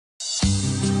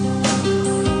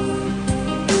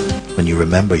When you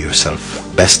remember yourself,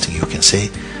 best thing you can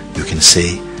say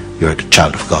you're the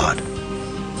child of God.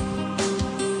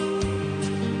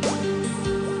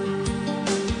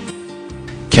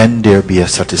 Can there be a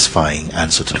satisfying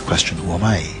answer to the question, who am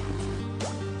I?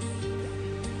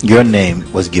 Your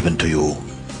name was given to you.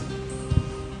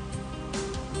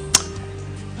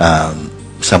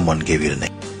 Someone gave you the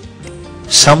name.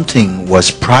 Something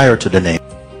was prior to the name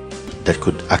that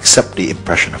could accept the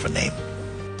impression of a name.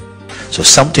 So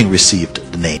something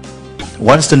received the name.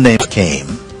 Once the name came,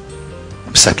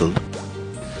 settled,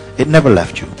 it never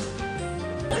left you.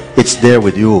 It's there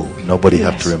with you. Nobody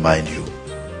have to remind you.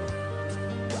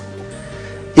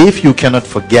 If you cannot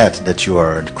forget that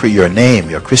your name,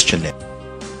 your Christian name,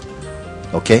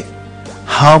 okay,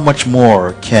 how much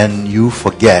more can you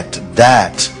forget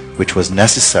that which was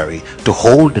necessary to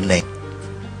hold the name?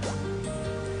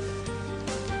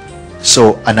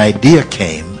 So an idea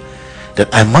came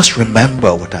that I must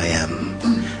remember what I am.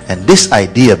 And this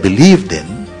idea, believed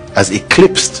in, has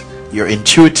eclipsed your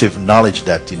intuitive knowledge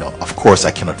that, of course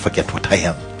I cannot forget what I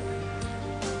am.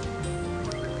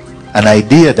 An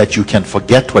idea that you can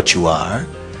forget what you are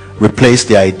replaced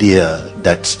the idea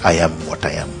that I am what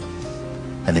I am.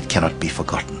 And it cannot be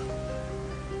forgotten.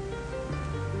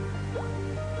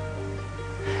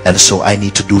 And so I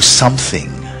need to do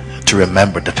something to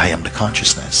remember that I am the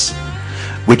consciousness,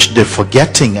 which the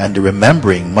forgetting and the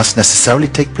remembering must necessarily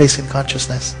take place in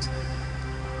consciousness.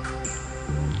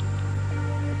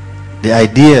 The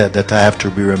idea that I have to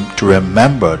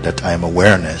remember that I am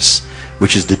awareness,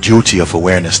 which is the duty of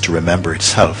awareness to remember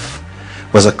itself,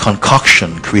 was a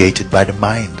concoction created by the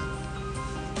mind,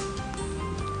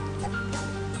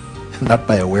 not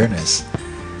by awareness.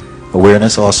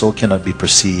 Awareness also cannot be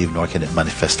perceived, nor can it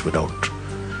manifest without.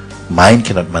 Mind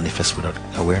cannot manifest without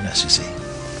awareness, you see.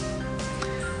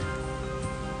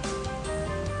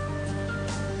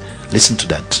 Listen to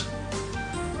that.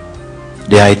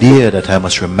 The idea that I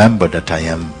must remember that I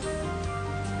am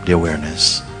the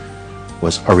awareness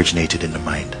was originated in the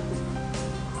mind.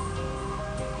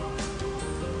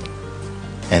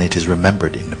 And it is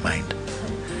remembered in the mind,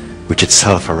 which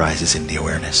itself arises in the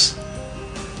awareness.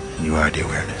 And you are the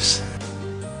awareness.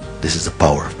 This is the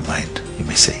power of the mind, you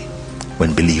may say,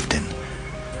 when believed in.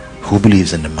 Who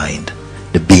believes in the mind?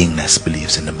 The beingness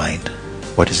believes in the mind.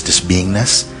 What is this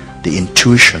beingness? The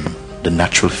intuition, the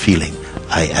natural feeling,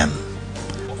 I am.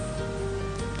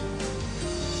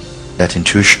 That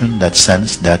intuition, that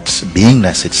sense, that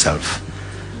beingness itself,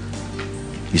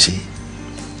 you see,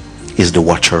 is the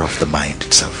watcher of the mind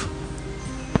itself.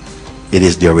 It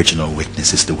is the original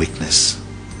witness, it's the witness.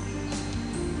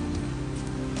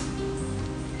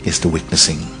 It's the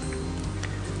witnessing.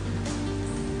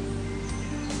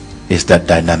 It's that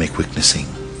dynamic witnessing.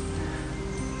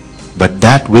 But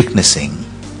that witnessing,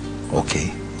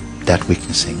 okay, that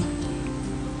witnessing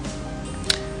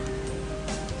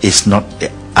is not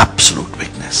the absolute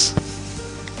witness.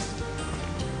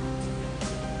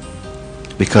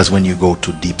 Because when you go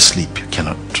to deep sleep, you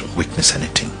cannot witness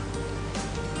anything.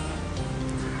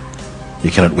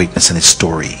 You cannot witness any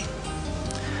story.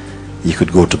 You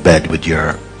could go to bed with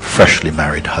your freshly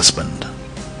married husband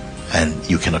and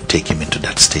you cannot take him into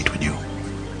that state with you.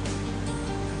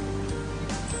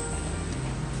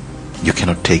 You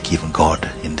cannot take even God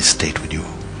in this state with you,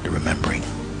 the remembering.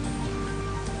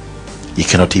 You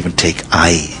cannot even take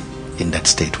I in that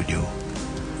state with you.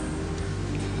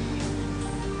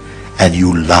 And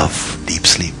you love deep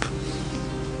sleep.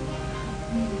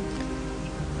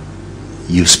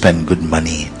 You spend good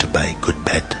money to buy good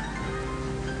bed,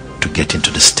 to get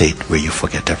into the state where you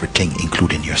forget everything,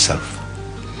 including yourself.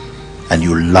 And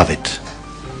you love it.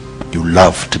 You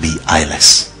love to be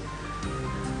eyeless.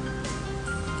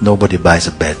 Nobody buys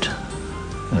a bed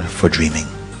for dreaming.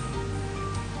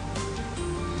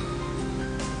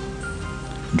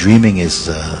 Dreaming is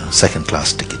a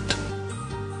second-class ticket.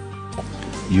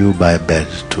 You buy a bed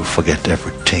to forget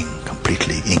everything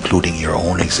completely, including your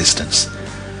own existence.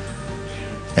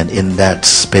 And in that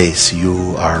space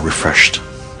you are refreshed.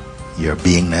 Your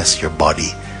beingness, your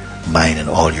body, mind, and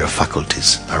all your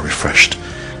faculties are refreshed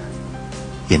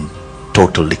in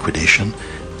total liquidation.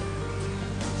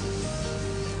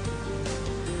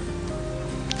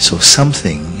 So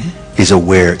something is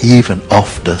aware even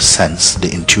of the sense,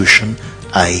 the intuition,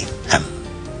 I am.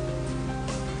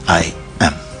 I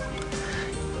am.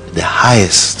 The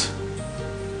highest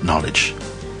knowledge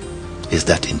is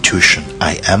that intuition,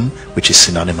 I am, which is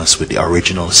synonymous with the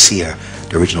original seer,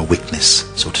 the original witness,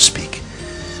 so to speak,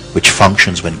 which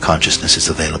functions when consciousness is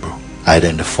available, either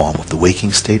in the form of the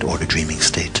waking state or the dreaming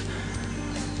state.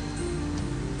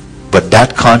 But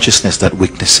that consciousness that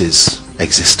witnesses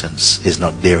existence is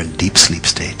not there in deep sleep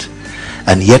state.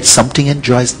 And yet something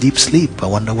enjoys deep sleep. I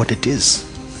wonder what it is.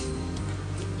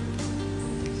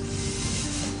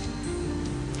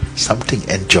 Something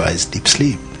enjoys deep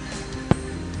sleep.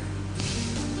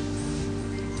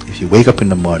 If you wake up in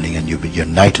the morning and your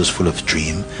night was full of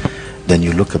dream, then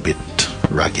you look a bit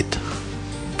ragged,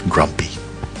 grumpy.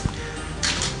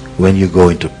 When you go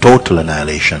into total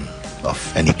annihilation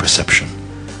of any perception,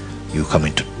 you come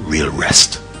into real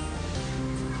rest.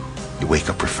 You wake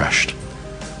up refreshed.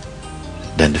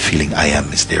 Then the feeling I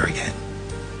am is there again.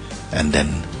 And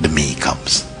then the me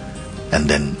comes. And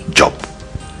then job.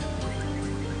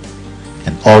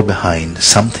 And all behind,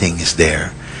 something is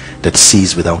there that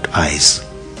sees without eyes.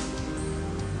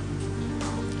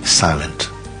 Silent.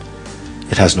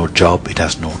 It has no job, it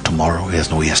has no tomorrow, it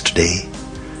has no yesterday,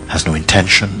 has no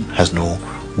intention, has no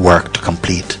work to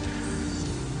complete.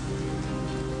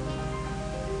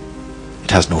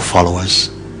 It has no followers,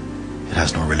 it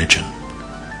has no religion.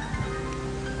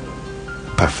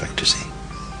 Perfect, you see.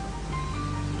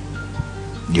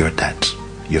 You're that,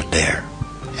 you're there,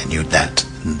 and you're that,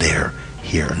 and there,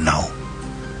 here and now.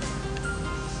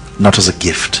 Not as a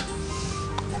gift,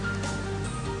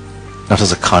 not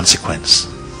as a consequence,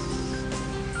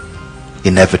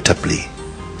 inevitably,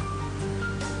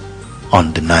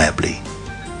 undeniably,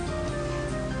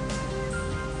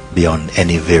 beyond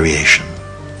any variation,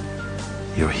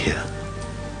 you're here.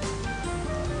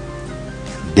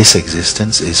 This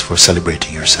existence is for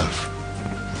celebrating yourself.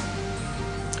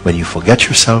 When you forget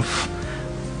yourself,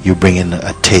 you bring in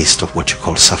a taste of what you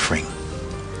call suffering.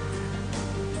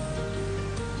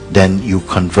 Then you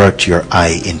convert your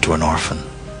I into an orphan.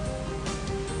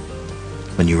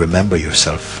 When you remember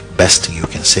yourself, best thing you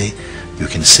can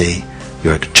say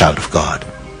you're the child of God.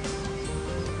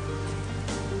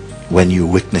 When you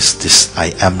witness this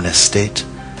I amness state,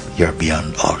 you're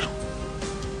beyond all.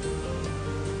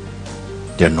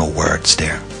 There are no words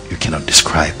there. You cannot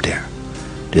describe there.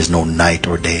 There's no night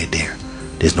or day there.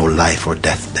 There's no life or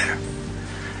death there.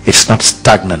 It's not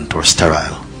stagnant or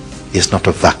sterile. It's not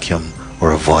a vacuum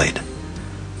or a void.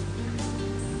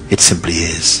 It simply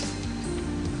is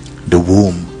the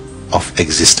womb of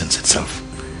existence itself.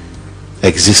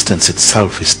 Existence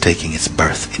itself is taking its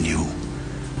birth in you.